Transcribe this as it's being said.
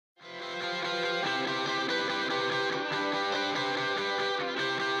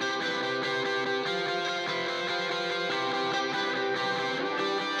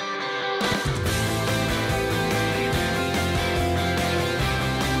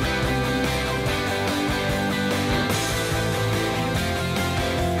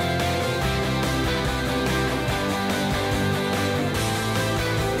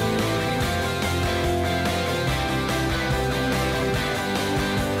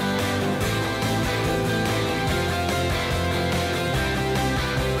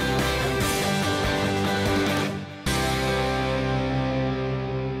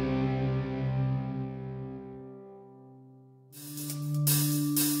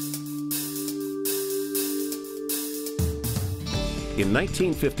In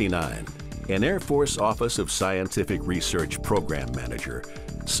 1959, an Air Force Office of Scientific Research program manager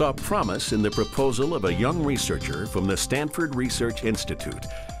saw promise in the proposal of a young researcher from the Stanford Research Institute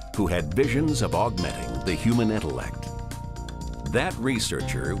who had visions of augmenting the human intellect. That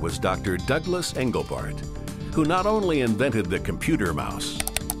researcher was Dr. Douglas Engelbart, who not only invented the computer mouse,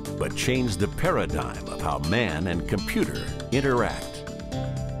 but changed the paradigm of how man and computer interact.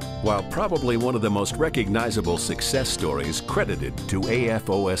 While probably one of the most recognizable success stories credited to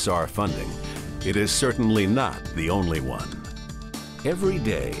AFOSR funding, it is certainly not the only one. Every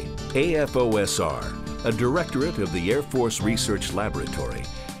day, AFOSR, a directorate of the Air Force Research Laboratory,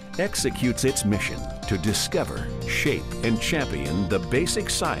 executes its mission to discover, shape, and champion the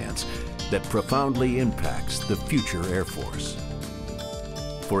basic science that profoundly impacts the future Air Force.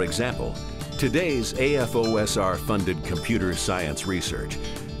 For example, today's AFOSR-funded computer science research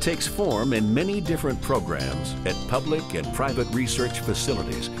takes form in many different programs at public and private research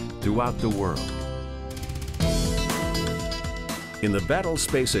facilities throughout the world. In the Battle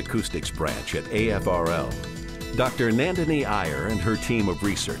Space Acoustics branch at AFRL, Dr. Nandini Iyer and her team of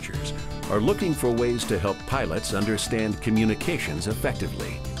researchers are looking for ways to help pilots understand communications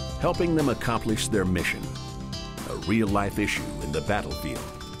effectively, helping them accomplish their mission, a real-life issue in the battlefield.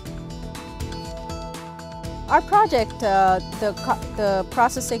 Our project, the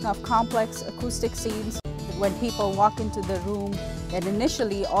processing of complex acoustic scenes, when people walk into the room, and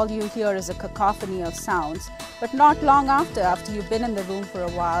initially all you hear is a cacophony of sounds, but not long after you've been in the room for a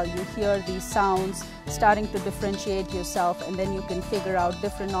while, you hear these sounds starting to differentiate yourself, and then you can figure out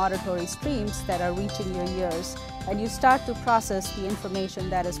different auditory streams that are reaching your ears, and you start to process the information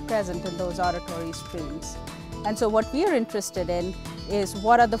that is present in those auditory streams. And so what we are interested in is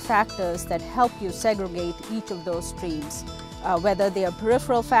what are the factors that help you segregate each of those streams, whether they are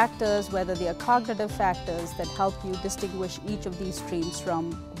peripheral factors, whether they are cognitive factors that help you distinguish each of these streams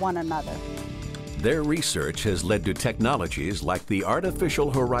from one another. Their research has led to technologies like the artificial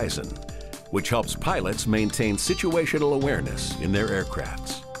horizon, which helps pilots maintain situational awareness in their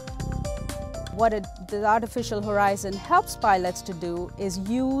aircrafts. What the artificial horizon helps pilots to do is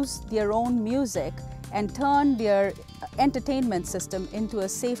use their own music and turn their entertainment system into a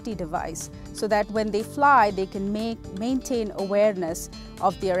safety device so that when they fly, they can maintain awareness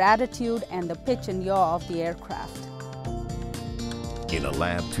of their attitude and the pitch and yaw of the aircraft. In a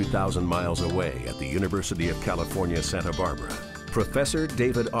lab 2,000 miles away at the University of California, Santa Barbara, Professor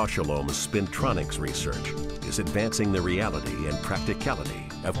David Oshalom's spintronics research is advancing the reality and practicality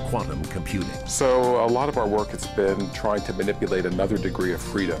of quantum computing. So a lot of our work has been trying to manipulate another degree of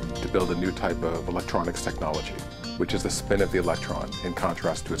freedom to build a new type of electronics technology, which is the spin of the electron in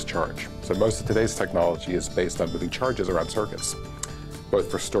contrast to its charge. So most of today's technology is based on moving charges around circuits,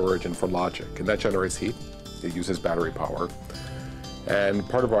 both for storage and for logic, and that generates heat. It uses battery power. And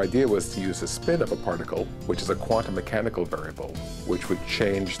part of our idea was to use the spin of a particle, which is a quantum mechanical variable, which would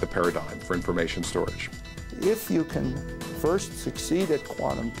change the paradigm for information storage. If you can first succeed at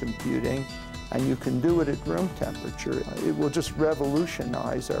quantum computing, and you can do it at room temperature, it will just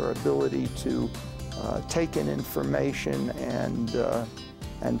revolutionize our ability to take in information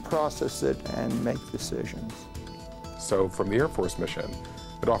and process it and make decisions. So from the Air Force mission,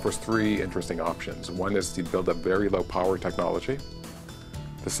 it offers three interesting options. One is to build a very low power technology.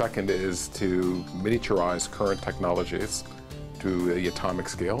 The second is to miniaturize current technologies to the atomic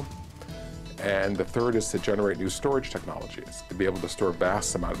scale. And the third is to generate new storage technologies, to be able to store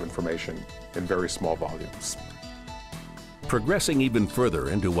vast amount of information in very small volumes. Progressing even further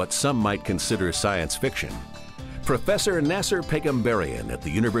into what some might consider science fiction, Professor Nasser Pegambarian at the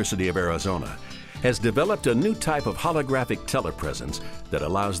University of Arizona has developed a new type of holographic telepresence that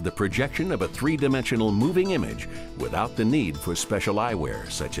allows the projection of a three-dimensional moving image without the need for special eyewear,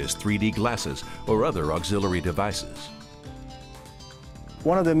 such as 3D glasses or other auxiliary devices.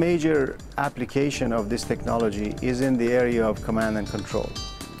 One of the major applications of this technology is in the area of command and control,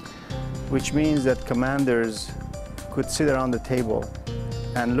 which means that commanders could sit around the table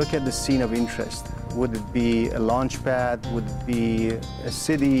and look at the scene of interest. Would it be a launch pad? Would it be a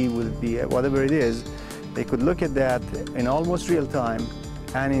city? Would it be whatever it is? They could look at that in almost real time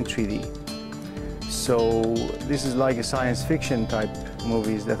and in 3D. So this is like a science fiction type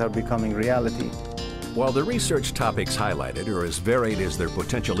movies that are becoming reality. While the research topics highlighted are as varied as their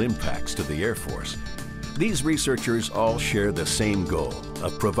potential impacts to the Air Force, these researchers all share the same goal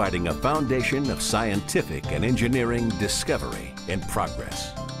of providing a foundation of scientific and engineering discovery and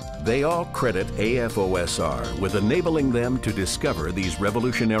progress. They all credit AFOSR with enabling them to discover these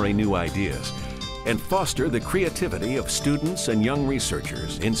revolutionary new ideas and foster the creativity of students and young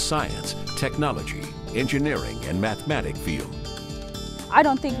researchers in science, technology, engineering, and mathematics fields. I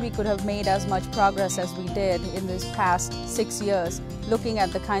don't think we could have made as much progress as we did in this past 6 years looking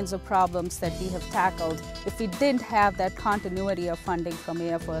at the kinds of problems that we have tackled if we didn't have that continuity of funding from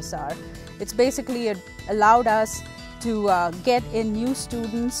AFOSR. It's basically allowed us to get in new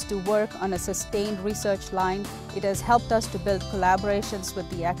students to work on a sustained research line. It has helped us to build collaborations with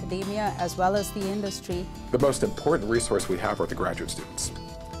the academia as well as the industry. The most important resource we have are the graduate students.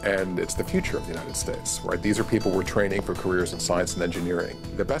 And it's the future of the United States, right? These are people we're training for careers in science and engineering.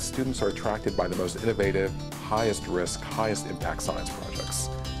 The best students are attracted by the most innovative, highest risk, highest impact science projects.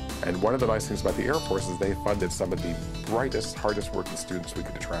 And one of the nice things about the Air Force is they funded some of the brightest, hardest working students we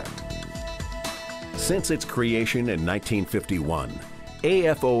could attract. Since its creation in 1951,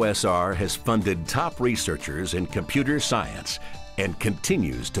 AFOSR has funded top researchers in computer science and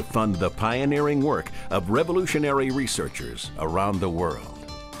continues to fund the pioneering work of revolutionary researchers around the world.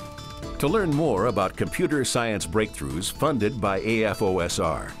 To learn more about computer science breakthroughs funded by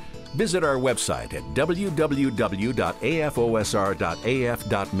AFOSR, visit our website at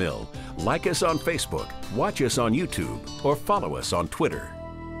www.afosr.af.mil, like us on Facebook, watch us on YouTube, or follow us on Twitter.